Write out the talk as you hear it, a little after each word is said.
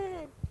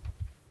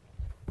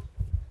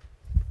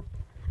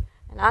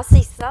I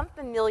see some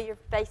familiar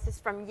faces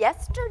from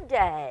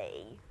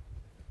yesterday.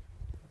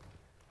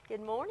 Good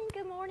morning,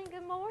 good morning,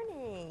 good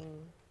morning.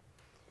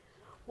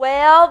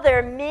 Well, there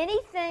are many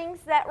things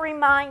that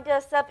remind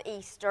us of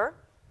Easter.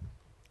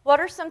 What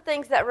are some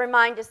things that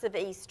remind us of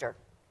Easter?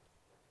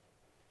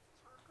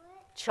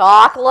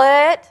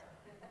 Chocolate.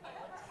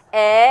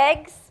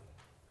 Eggs.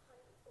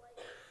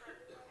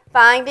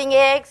 Finding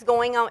eggs,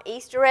 going on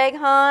Easter egg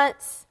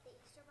hunts.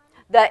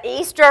 The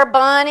Easter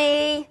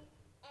bunny.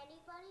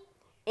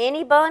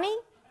 Any bunny?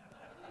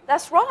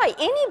 That's right,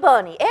 any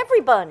bunny, every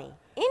bunny,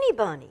 any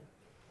bunny.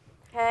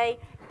 Okay,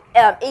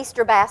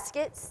 Easter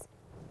baskets.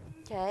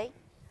 Okay,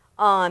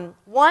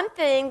 one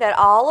thing that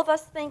all of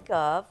us think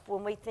of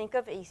when we think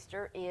of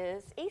Easter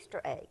is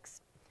Easter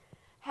eggs.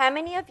 How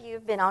many of you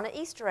have been on an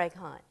Easter egg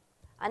hunt?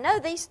 I know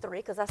these three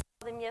because I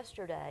saw them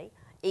yesterday.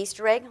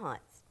 Easter egg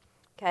hunts.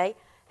 Okay,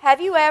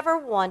 have you ever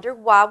wondered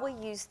why we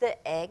use the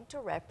egg to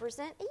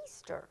represent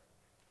Easter?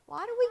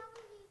 Why do we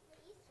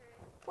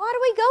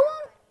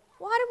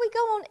go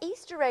on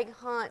Easter egg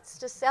hunts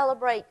to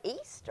celebrate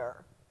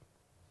Easter?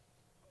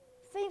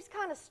 Seems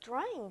kind of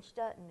strange,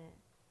 doesn't it?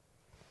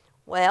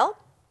 Well,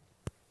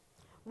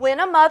 when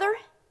a mother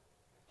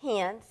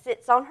hen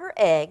sits on her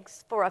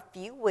eggs for a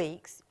few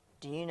weeks,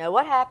 do you know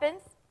what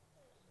happens?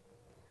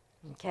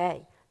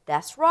 Okay,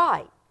 that's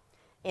right.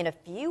 In a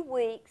few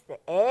weeks, the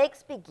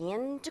eggs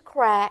begin to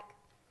crack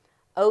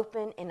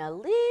open and a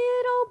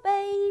little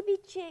baby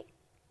chick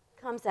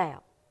comes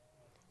out.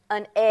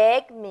 An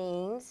egg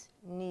means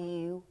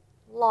new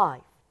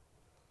life.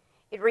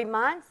 It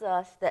reminds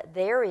us that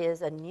there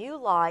is a new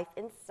life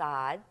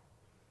inside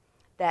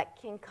that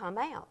can come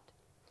out.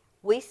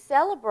 We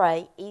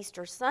celebrate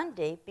Easter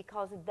Sunday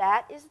because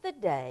that is the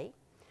day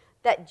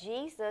that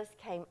Jesus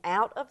came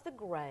out of the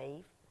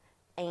grave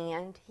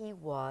and he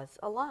was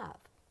alive.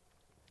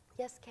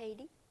 Yes,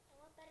 Katie?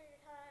 What better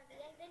time of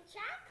egg than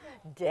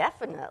chocolate?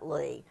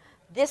 Definitely.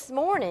 This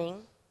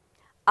morning,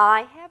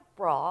 I have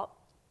brought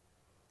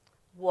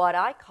what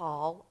I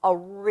call a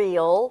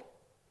real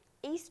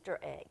Easter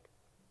egg.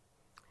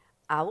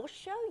 I will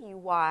show you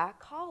why I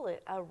call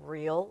it a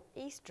real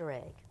Easter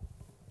egg.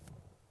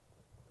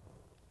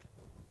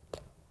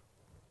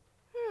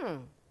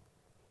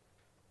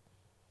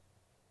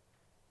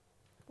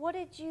 What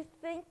did you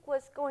think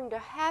was going to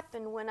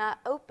happen when I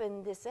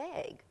opened this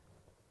egg?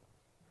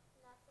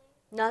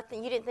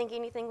 Nothing? You didn't think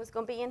anything was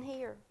going to be in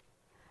here?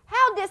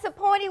 How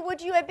disappointed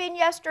would you have been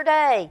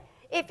yesterday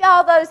if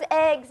all those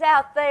eggs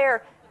out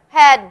there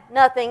had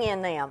nothing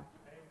in them?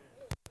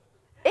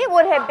 It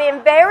would have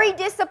been very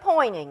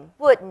disappointing,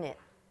 wouldn't it?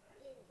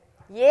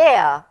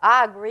 Yeah,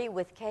 I agree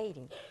with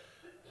Katie.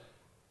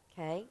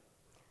 Okay?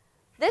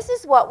 This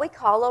is what we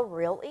call a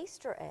real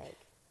Easter egg.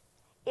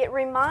 It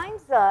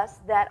reminds us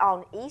that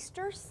on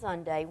Easter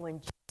Sunday,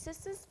 when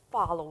Jesus'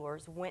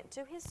 followers went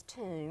to his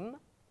tomb,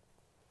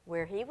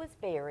 where he was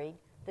buried,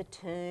 the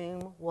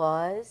tomb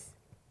was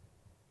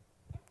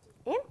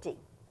empty.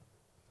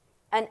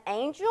 An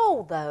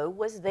angel, though,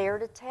 was there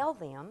to tell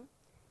them,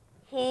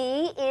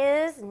 he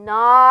is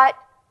not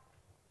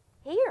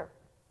here.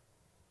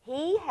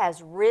 He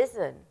has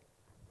risen,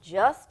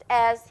 just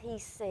as he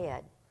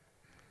said.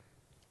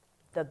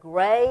 The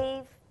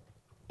grave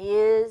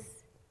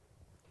is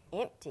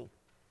empty.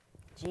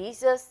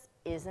 Jesus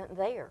isn't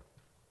there.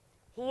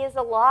 He is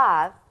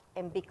alive,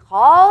 and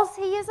because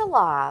he is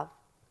alive,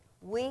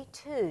 we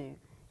too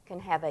can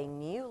have a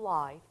new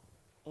life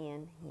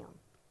in him.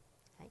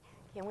 Okay.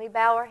 Can we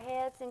bow our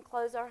heads and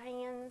close our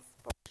hands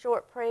for a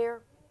short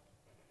prayer?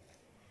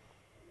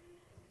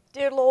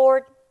 Dear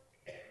Lord,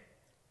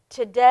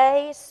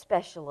 today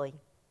especially,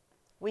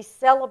 we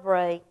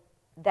celebrate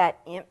that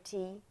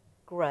empty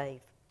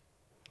grave.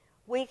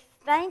 We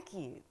thank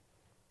you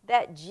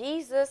that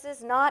Jesus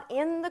is not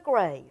in the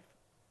grave,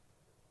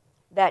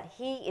 that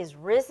he is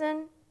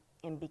risen,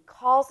 and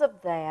because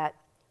of that,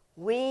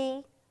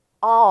 we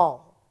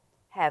all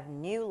have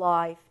new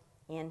life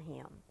in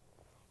him.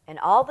 And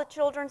all the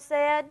children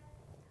said,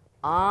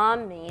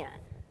 Amen.